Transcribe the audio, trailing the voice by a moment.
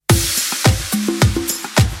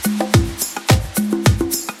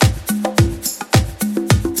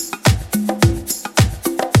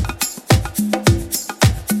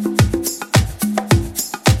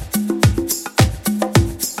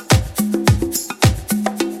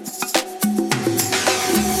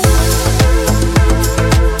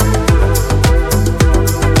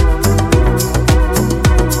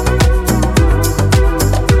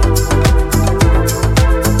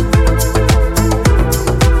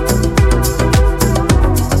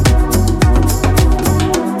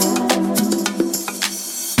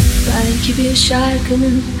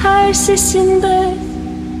şarkının her sesinde,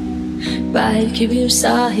 belki bir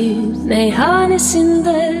sahil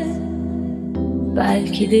meyhanesinde,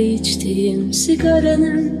 belki de içtiğim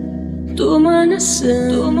sigaranın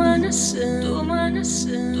dumanısın, dumanısın,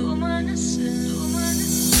 dumanısın, dumanısın,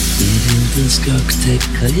 dumanısın. Bir yıldız gökte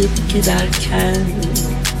kayıp giderken,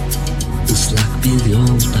 ıslak bir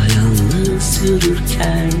yolda yalnız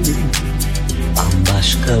yürürken,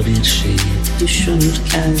 bambaşka bir şeyi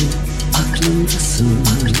düşünürken aklımdasın,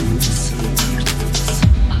 aklımdasın, aklımdasın,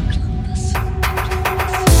 aklımdasın.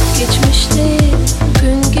 Geçmişte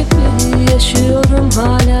bugün gibi yaşıyorum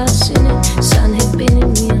hala seni, sen hep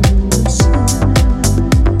benim yanımdasın.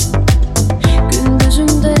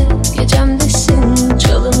 Gündüzümde gecemdesin,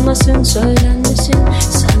 çalınmasın söylenmesin,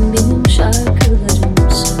 sen benim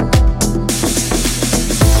şarkılarımsın.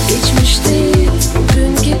 Geçmişte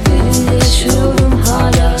bugün gibi yaşıyorum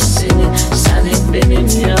hala seni, sen hep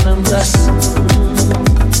benim yanımdasın.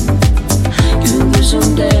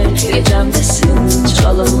 Gündüzümde gecemdesin,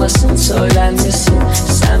 çalınmasın söylenmesin,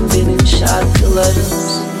 sen benim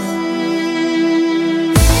şarkılarımsın.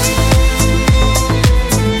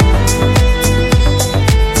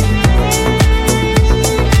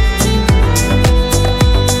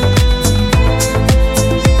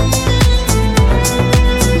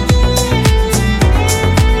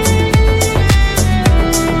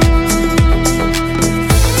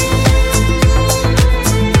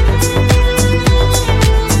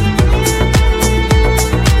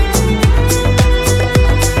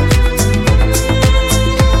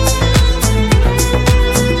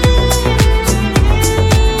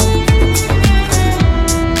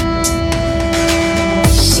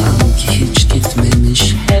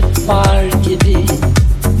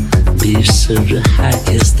 Sırrı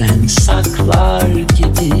herkesten saklar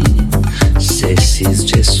gibi,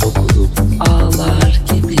 sessizce sokulup ağlar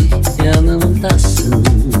gibi yanımdasın.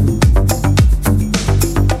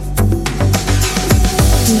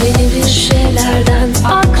 Beni bir şeylerden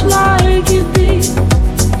aklar gibi,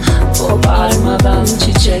 koparmadan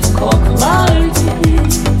çiçek koklar gibi,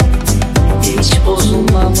 hiç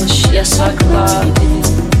bozulmamış yasaklar gibi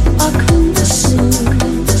aklımdasın.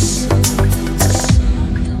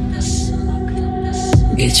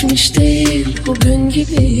 Geçmiş değil bugün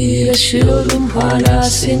gibi yaşıyorum hala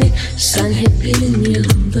seni, sen hep benim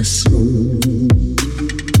yanımdasın.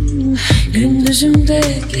 Gündüzümde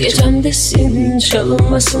gecemdesin,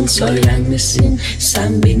 çalınmasın söylenmesin,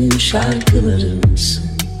 sen benim şarkılarımsın.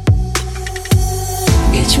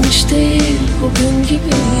 Geçmiş değil bugün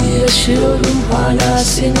gibi yaşıyorum hala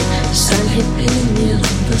seni, sen hep benim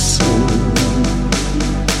yanımdasın.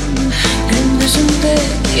 Gündüzümde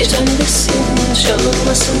gecemdesin,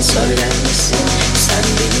 çalınmasın söylenmesin, sen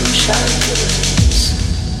benim şarkılarımsın.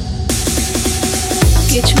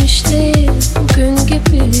 Geçmişte bugün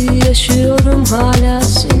gibi yaşıyorum hala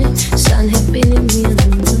seni, sen hep benim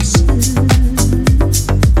yanımdasın.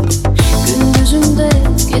 Gündüzümde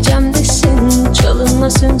gecemdesin,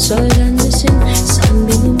 çalınmasın söylenmesin, sen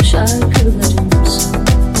benim şarkılarımsın.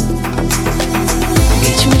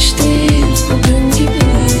 Geçmiş değil bugün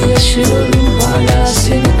gibi yaşıyorum